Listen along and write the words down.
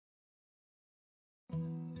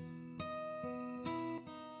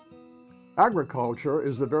Agriculture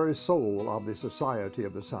is the very soul of the society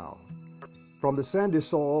of the South. From the sandy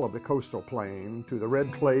soil of the coastal plain to the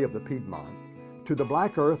red clay of the Piedmont, to the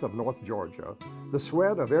black earth of North Georgia, the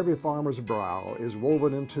sweat of every farmer's brow is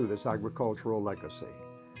woven into this agricultural legacy.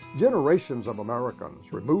 Generations of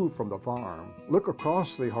Americans removed from the farm look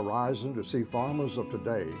across the horizon to see farmers of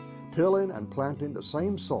today tilling and planting the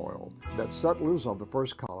same soil that settlers of the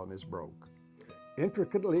first colonies broke.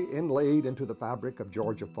 Intricately inlaid into the fabric of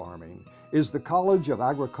Georgia farming is the College of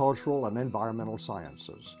Agricultural and Environmental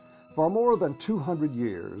Sciences. For more than 200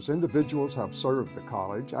 years, individuals have served the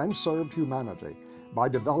college and served humanity by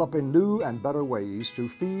developing new and better ways to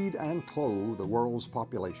feed and clothe the world's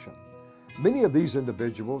population. Many of these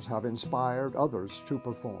individuals have inspired others to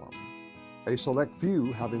perform. A select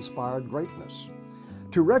few have inspired greatness.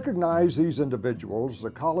 To recognize these individuals, the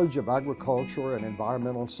College of Agriculture and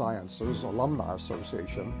Environmental Sciences Alumni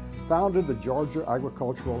Association founded the Georgia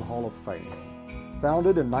Agricultural Hall of Fame.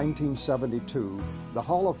 Founded in 1972, the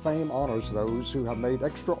Hall of Fame honors those who have made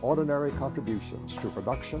extraordinary contributions to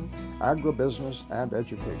production, agribusiness, and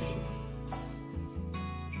education.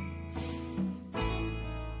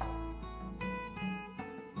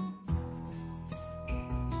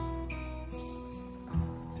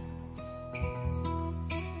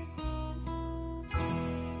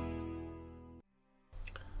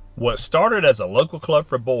 What started as a local club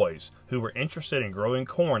for boys who were interested in growing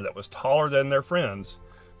corn that was taller than their friends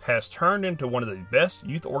has turned into one of the best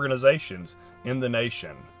youth organizations in the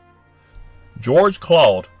nation. George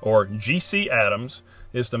Claude, or G.C. Adams,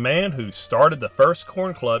 is the man who started the first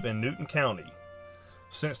corn club in Newton County.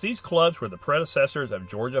 Since these clubs were the predecessors of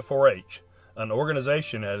Georgia 4-H, an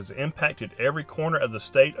organization that has impacted every corner of the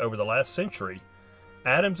state over the last century,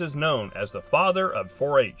 Adams is known as the father of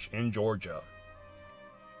 4-H in Georgia.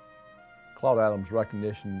 Claude Adams'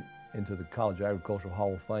 recognition into the College of Agricultural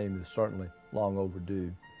Hall of Fame is certainly long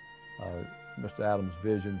overdue. Mr. Adams'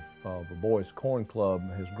 vision of the Boys Corn Club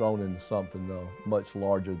has grown into something much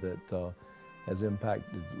larger that has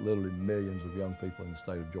impacted literally millions of young people in the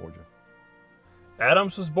state of Georgia.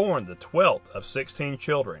 Adams was born the 12th of 16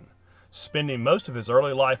 children, spending most of his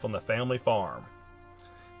early life on the family farm.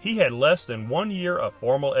 He had less than 1 year of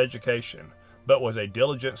formal education, but was a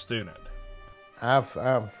diligent student. I've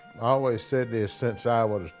always said this since I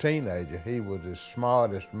was a teenager. He was the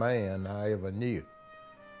smartest man I ever knew.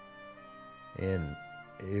 And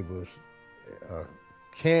it was,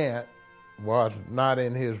 can't was not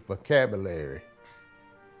in his vocabulary.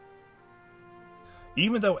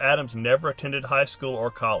 Even though Adams never attended high school or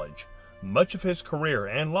college, much of his career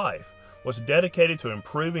and life was dedicated to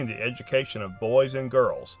improving the education of boys and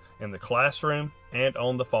girls in the classroom and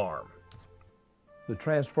on the farm. The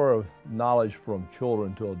transfer of knowledge from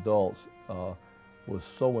children to adults was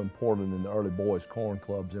so important in the early boys' corn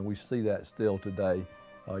clubs, and we see that still today.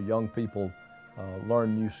 Young people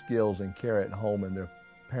learn new skills and carry it home, and their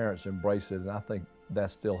parents embrace it, and I think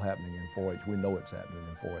that's still happening in 4-H. We know it's happening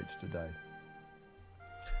in 4-H today.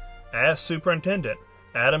 As superintendent,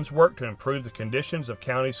 Adams worked to improve the conditions of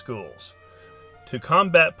county schools. To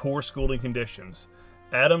combat poor schooling conditions,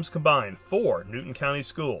 Adams combined 4 Newton County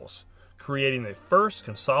schools, creating the first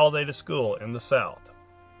consolidated school in the South.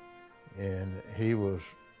 And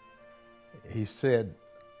he said,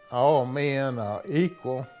 all men are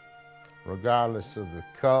equal regardless of the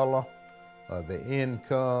color or the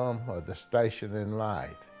income or the station in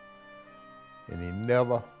life. And he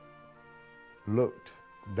never looked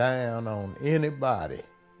down on anybody.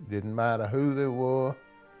 Didn't matter who they were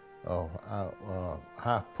or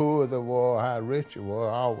how poor they were or how rich they were,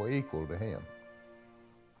 all were equal to him.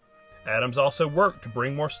 Adams also worked to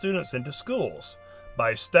bring more students into schools by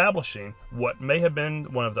establishing what may have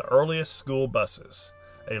been one of the earliest school buses,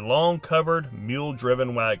 a long-covered,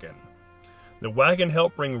 mule-driven wagon. The wagon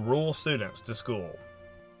helped bring rural students to school.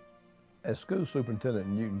 As school superintendent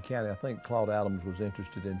in Newton County, I think Claude Adams was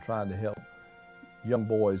interested in trying to help young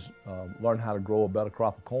boys learn how to grow a better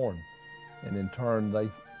crop of corn. And in turn, they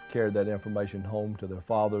carried that information home to their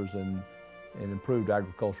fathers and improved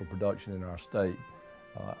agricultural production in our state.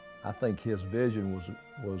 I think his vision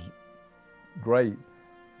was great,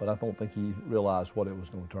 but I don't think he realized what it was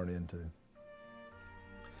going to turn into.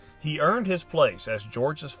 He earned his place as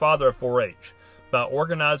Georgia's father of 4-H by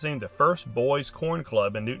organizing the first Boys Corn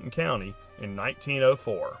Club in Newton County in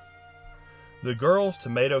 1904. The Girls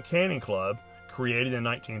Tomato Canning Club, created in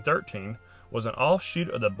 1913, was an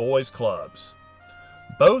offshoot of the boys' clubs.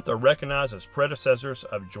 Both are recognized as predecessors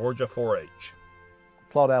of Georgia 4-H.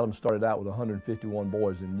 Claude Adams started out with 151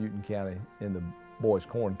 boys in Newton County in the Boys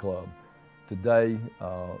Corn Club. Today,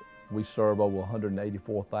 we serve over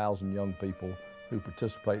 184,000 young people who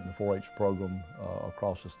participate in the 4-H program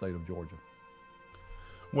across the state of Georgia.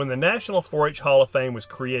 When the National 4-H Hall of Fame was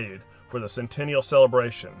created for the centennial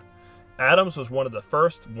celebration, Adams was one of the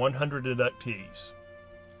first 100 inductees.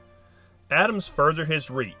 Adams furthered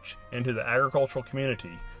his reach into the agricultural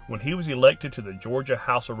community when he was elected to the Georgia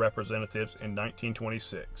House of Representatives in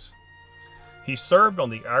 1926. He served on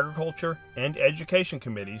the Agriculture and Education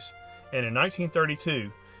Committees, and in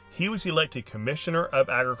 1932, he was elected Commissioner of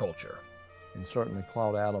Agriculture. And certainly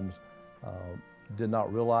Claude Adams did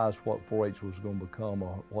not realize what 4-H was going to become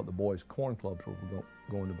or what the boys' corn clubs were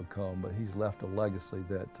going to become, but he's left a legacy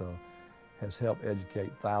that has helped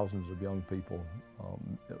educate thousands of young people,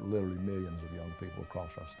 literally millions of young people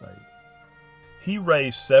across our state. He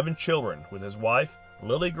raised 7 children with his wife,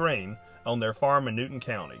 Lily Green, on their farm in Newton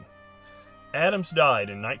County. Adams died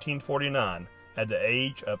in 1949 at the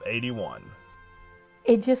age of 81.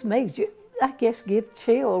 It just makes you, I guess, give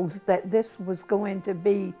chills that this was going to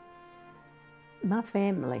be my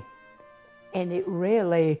family. And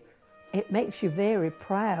it makes you very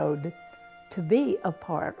proud to be a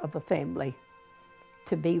part of a family,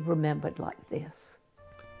 to be remembered like this.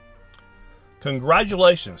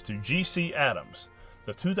 Congratulations to G.C. Adams,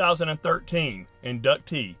 the 2013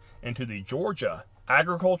 inductee into the Georgia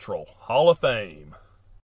Agricultural Hall of Fame.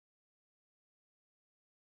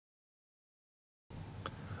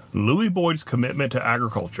 Louis Boyd's commitment to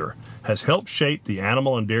agriculture has helped shape the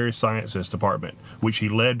Animal and Dairy Sciences Department, which he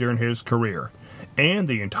led during his career, and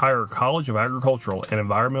the entire College of Agricultural and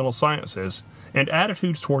Environmental Sciences and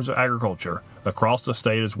attitudes towards agriculture across the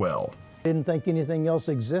state as well. I didn't think anything else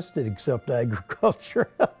existed except agriculture.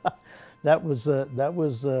 that was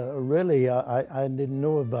really, I didn't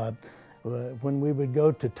know about. When we would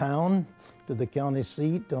go to town, to the county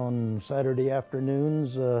seat on Saturday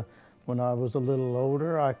afternoons, when I was a little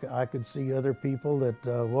older, I could see other people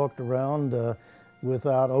that walked around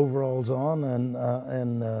without overalls on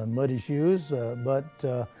and muddy shoes,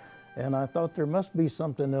 and I thought there must be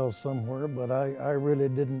something else somewhere, but I really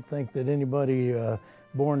didn't think that anybody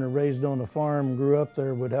born and raised on a farm, grew up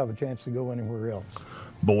there, would have a chance to go anywhere else.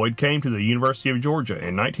 Boyd came to the University of Georgia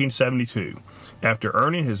in 1972 after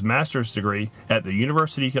earning his master's degree at the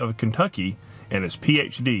University of Kentucky and his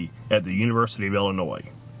PhD at the University of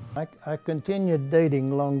Illinois. I continued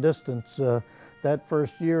dating long distance that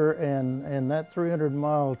first year, and that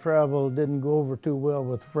 300-mile travel didn't go over too well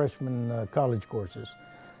with freshman college courses.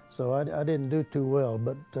 So I didn't do too well,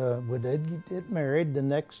 but we did get married the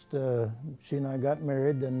next, she and I got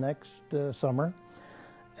married the next summer,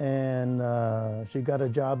 and she got a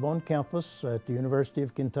job on campus at the University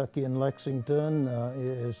of Kentucky in Lexington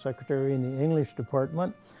as secretary in the English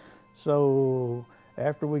department. So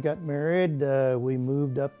after we got married, we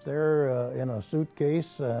moved up there in a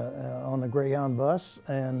suitcase on a Greyhound bus,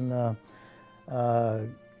 and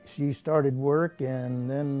she started work, and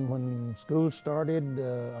then when school started,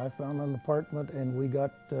 I found an apartment, and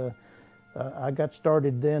I got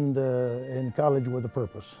started then in college with a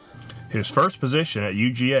purpose. His first position at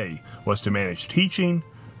UGA was to manage teaching,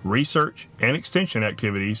 research, and extension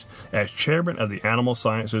activities as chairman of the Animal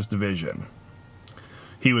Sciences Division.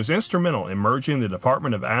 He was instrumental in merging the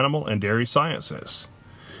Department of Animal and Dairy Sciences.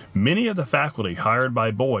 Many of the faculty hired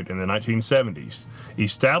by Boyd in the 1970s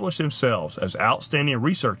established themselves as outstanding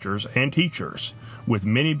researchers and teachers, with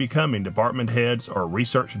many becoming department heads or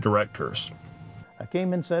research directors. I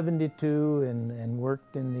came in '72 and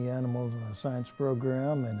worked in the animal science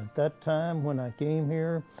program, and at that time when I came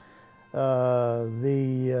here,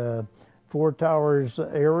 the Four Towers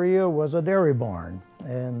area was a dairy barn,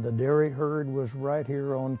 and the dairy herd was right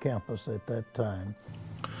here on campus at that time.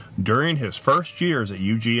 During his first years at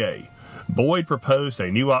UGA, Boyd proposed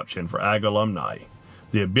a new option for ag alumni,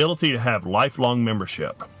 the ability to have lifelong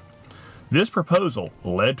membership. This proposal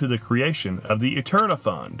led to the creation of the Eterna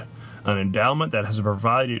Fund, an endowment that has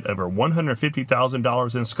provided over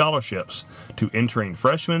 $150,000 in scholarships to entering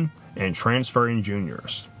freshmen and transferring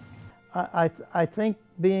juniors. I think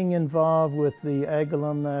being involved with the Ag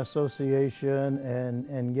Alumni Association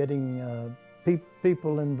and getting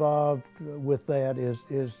people involved with that is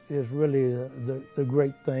really the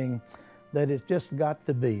great thing that it's just got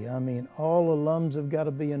to be. I mean, all alums have got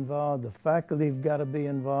to be involved, the faculty have got to be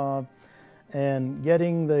involved, and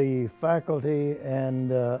getting the faculty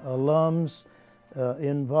and alums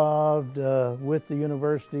involved with the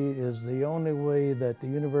university is the only way that the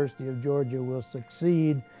University of Georgia will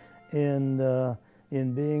succeed in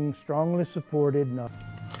being strongly supported.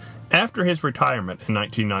 After his retirement in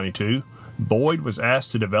 1992, Boyd was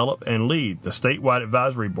asked to develop and lead the statewide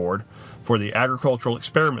advisory board for the agricultural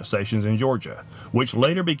experiment stations in Georgia, which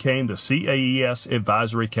later became the CAES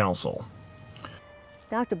Advisory Council.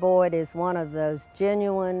 Dr. Boyd is one of those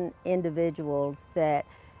genuine individuals that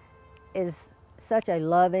is such a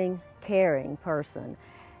loving, caring person.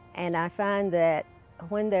 And I find that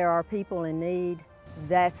when there are people in need,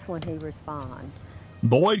 that's when he responds.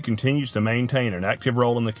 Boyd continues to maintain an active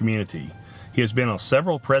role in the community. He has been on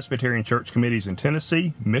several Presbyterian church committees in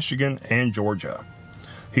Tennessee, Michigan, and Georgia.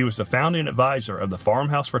 He was the founding advisor of the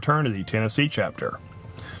Farmhouse Fraternity Tennessee chapter.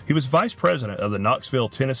 He was vice president of the Knoxville,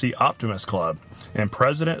 Tennessee Optimist Club and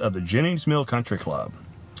president of the Jennings Mill Country Club.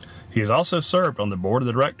 He has also served on the board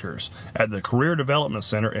of directors at the Career Development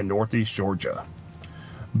Center in Northeast Georgia.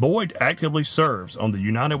 Boyd actively serves on the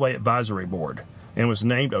United Way Advisory Board and was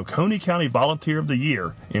named Oconee County Volunteer of the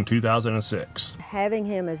Year in 2006. Having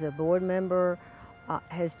him as a board member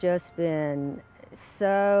has just been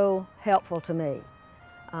so helpful to me.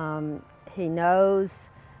 He knows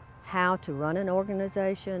how to run an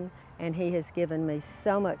organization, and he has given me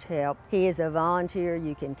so much help. He is a volunteer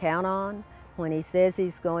you can count on. When he says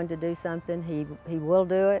he's going to do something, he will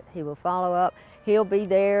do it. He will follow up. He'll be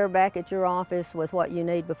there back at your office with what you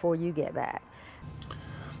need before you get back.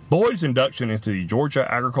 Boyd's induction into the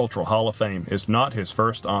Georgia Agricultural Hall of Fame is not his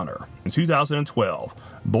first honor. In 2012,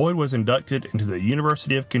 Boyd was inducted into the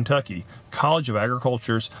University of Kentucky College of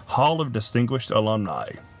Agriculture's Hall of Distinguished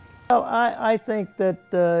Alumni. Well, I think that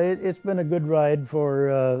it's been a good ride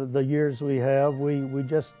for the years we have. We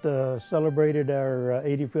just celebrated our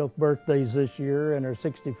 85th birthdays this year and our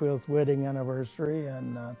 65th wedding anniversary,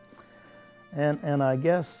 and I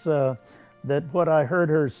guess that what I heard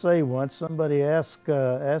her say once, somebody asked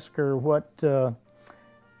her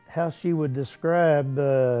how she would describe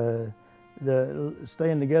the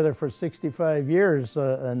staying together for 65 years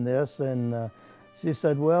in this, and she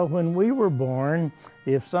said, well, when we were born,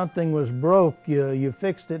 if something was broke, you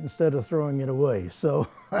fixed it instead of throwing it away. So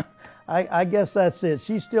I guess that's it.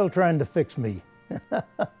 She's still trying to fix me.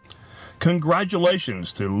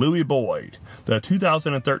 Congratulations to Louis Boyd, the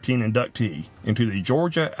 2013 inductee into the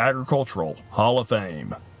Georgia Agricultural Hall of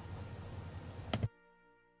Fame.